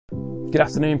Good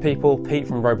afternoon people, Pete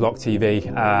from Roadblock TV,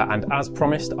 and as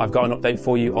promised I've got an update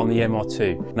for you on the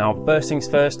MR2. Now first things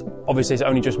first, obviously it's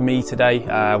only just me today,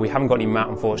 we haven't got any Matt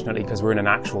unfortunately because we're in an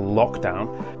actual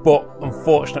lockdown, but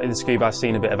unfortunately the Scoob has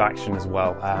seen a bit of action as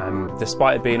well.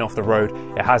 Despite it being off the road,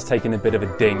 it has taken a bit of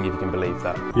a ding, if you can believe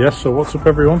that. Yes, so what's up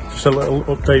everyone, just a little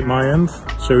update my end.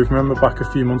 So if you remember back a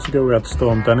few months ago we had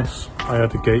Storm Dennis, I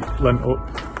had a gate lent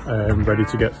up ready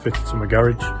to get fitted to my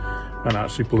garage, and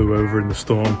actually blew over in the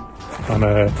storm and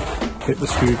hit the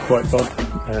Scoob quite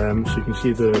bad. So you can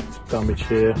see the damage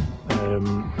here,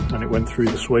 and it went through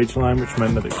the swage line, which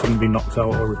meant that it couldn't be knocked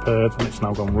out or repaired, and it's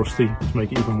now gone rusty to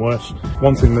make it even worse.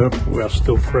 One thing though, we are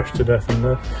still fresh to death in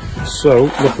there. So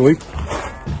luckily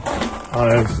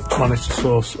I've managed to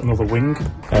source another wing,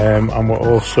 and we're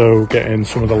also getting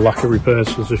some of the lacquer repairs.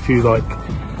 So there's a few like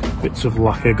bits of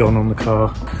lacquer gone on the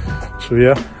car. So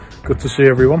yeah, good to see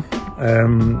everyone.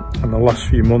 And the last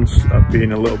few months have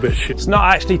been a little bit shit. It's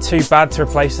not actually too bad to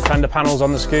replace the fender panels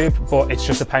on the Scoob, but it's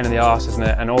just a pain in the arse, isn't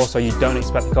it? And also you don't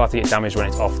expect the car to get damaged when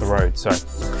it's off the road. So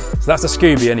that's the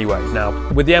Scooby anyway.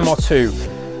 Now with the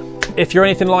MR2, if you're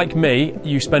anything like me,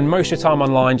 you spend most of your time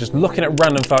online just looking at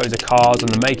random photos of cars and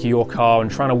the make of your car and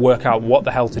trying to work out what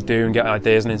the hell to do and get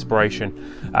ideas and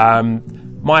inspiration.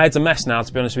 My head's a mess now,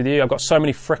 to be honest with you. I've got so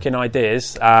many freaking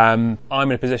ideas. I'm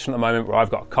in a position at the moment where I've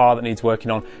got a car that needs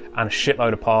working on and a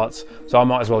shitload of parts, so I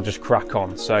might as well just crack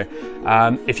on. So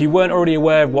if you weren't already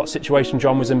aware of what situation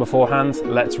John was in beforehand,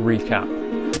 let's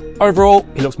recap. Overall,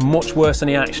 he looks much worse than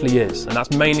he actually is, and that's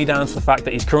mainly down to the fact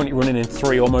that he's currently running in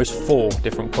 3, almost 4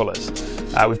 different colours.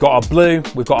 We've got our blue,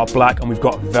 we've got our black, and we've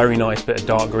got a very nice bit of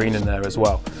dark green in there as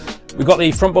well. We've got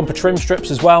the front bumper trim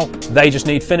strips as well. They just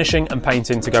need finishing and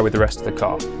painting to go with the rest of the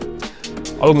car.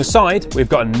 Along the side, we've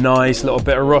got a nice little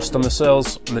bit of rust on the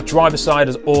sills, and the driver's side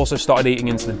has also started eating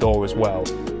into the door as well.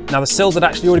 Now the sills had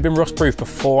actually already been rust-proof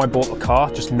before I bought the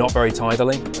car, just not very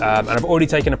tidily, and I've already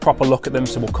taken a proper look at them,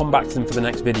 so we'll come back to them for the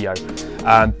next video.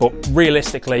 But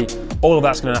realistically, all of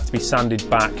that's going to have to be sanded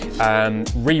back,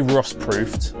 re-rust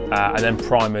proofed, and then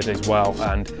primered as well.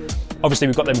 And obviously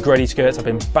we've got them Grady skirts I've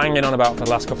been banging on about for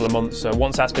the last couple of months, so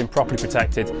once that's been properly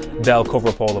protected, they'll cover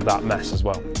up all of that mess as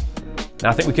well. Now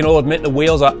I think we can all admit the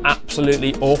wheels are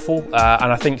absolutely awful, and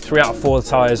I think 3 out of 4 of the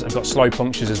tyres have got slow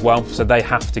punctures as well, so they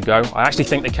have to go. I actually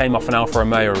think they came off an Alfa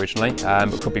Romeo originally,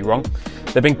 but could be wrong.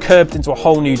 They've been curbed into a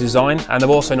whole new design, and they're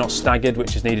also not staggered,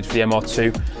 which is needed for the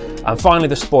MR2. And finally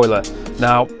the spoiler.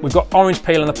 Now we've got orange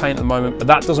peel in the paint at the moment, but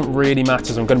that doesn't really matter,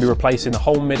 as I'm going to be replacing the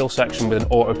whole middle section with an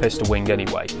auto pistol wing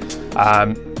anyway.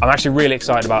 I'm actually really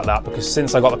excited about that because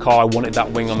since I got the car I wanted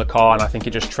that wing on the car, and I think it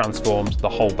just transforms the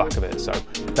whole back of it, so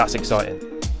that's exciting.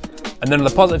 And then on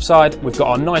the positive side, we've got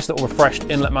our nice little refreshed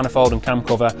inlet manifold and cam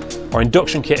cover, our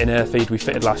induction kit and air feed we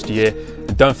fitted last year,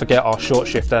 and don't forget our short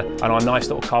shifter and our nice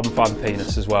little carbon fibre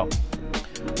penis as well.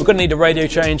 We're going to need a radio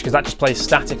change because that just plays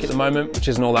static at the moment, which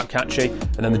isn't all that catchy,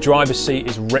 and then the driver's seat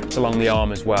is ripped along the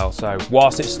arm as well, so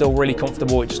whilst it's still really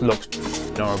comfortable, it just looks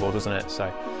horrible, doesn't it?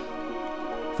 So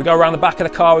if we go around the back of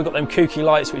the car, we've got them kooky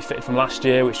lights we fitted from last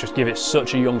year, which just give it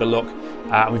such a younger look.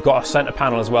 And we've got a centre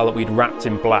panel as well that we'd wrapped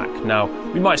in black. Now,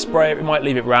 we might spray it, we might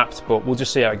leave it wrapped, but we'll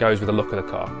just see how it goes with the look of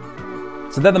the car.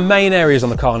 So they're the main areas on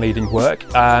the car needing work,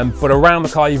 but around the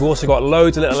car you've also got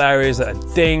loads of little areas that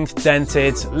are dinged,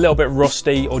 dented, a little bit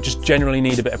rusty, or just generally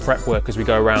need a bit of prep work as we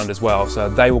go around as well, so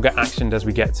they will get actioned as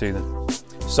we get to them.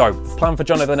 So, plan for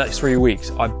John over the next 3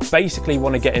 weeks. I basically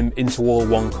want to get him into all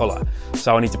one colour.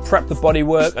 So I need to prep the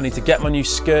bodywork, I need to get my new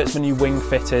skirts, my new wing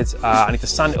fitted, I need to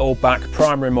sand it all back,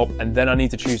 primer him up, and then I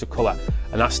need to choose a colour.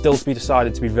 And that's still to be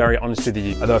decided, to be very honest with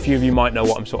you, although a few of you might know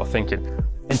what I'm sort of thinking.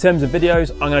 In terms of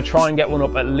videos, I'm going to try and get one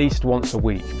up at least once a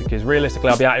week, because realistically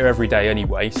I'll be out here every day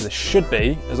anyway, so there should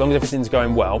be, as long as everything's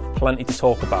going well, plenty to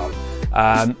talk about.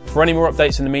 For any more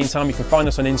updates in the meantime, you can find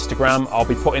us on Instagram. I'll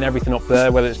be putting everything up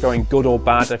there, whether it's going good or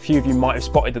bad. A few of you might have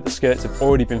spotted that the skirts have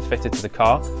already been fitted to the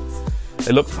car.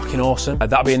 They look fucking awesome.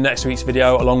 That'll be in next week's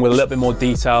video, along with a little bit more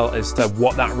detail as to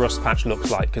what that rust patch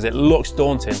looks like, because it looks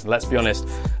daunting, let's be honest,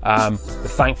 but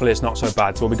thankfully it's not so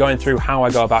bad. So we'll be going through how I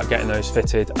go about getting those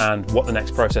fitted and what the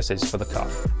next process is for the car.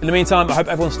 In the meantime, I hope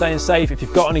everyone's staying safe. If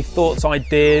you've got any thoughts,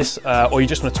 ideas, or you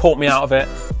just want to talk me out of it,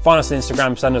 find us on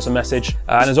Instagram, send us a message,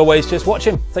 and as always, just watch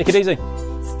him. Take it easy.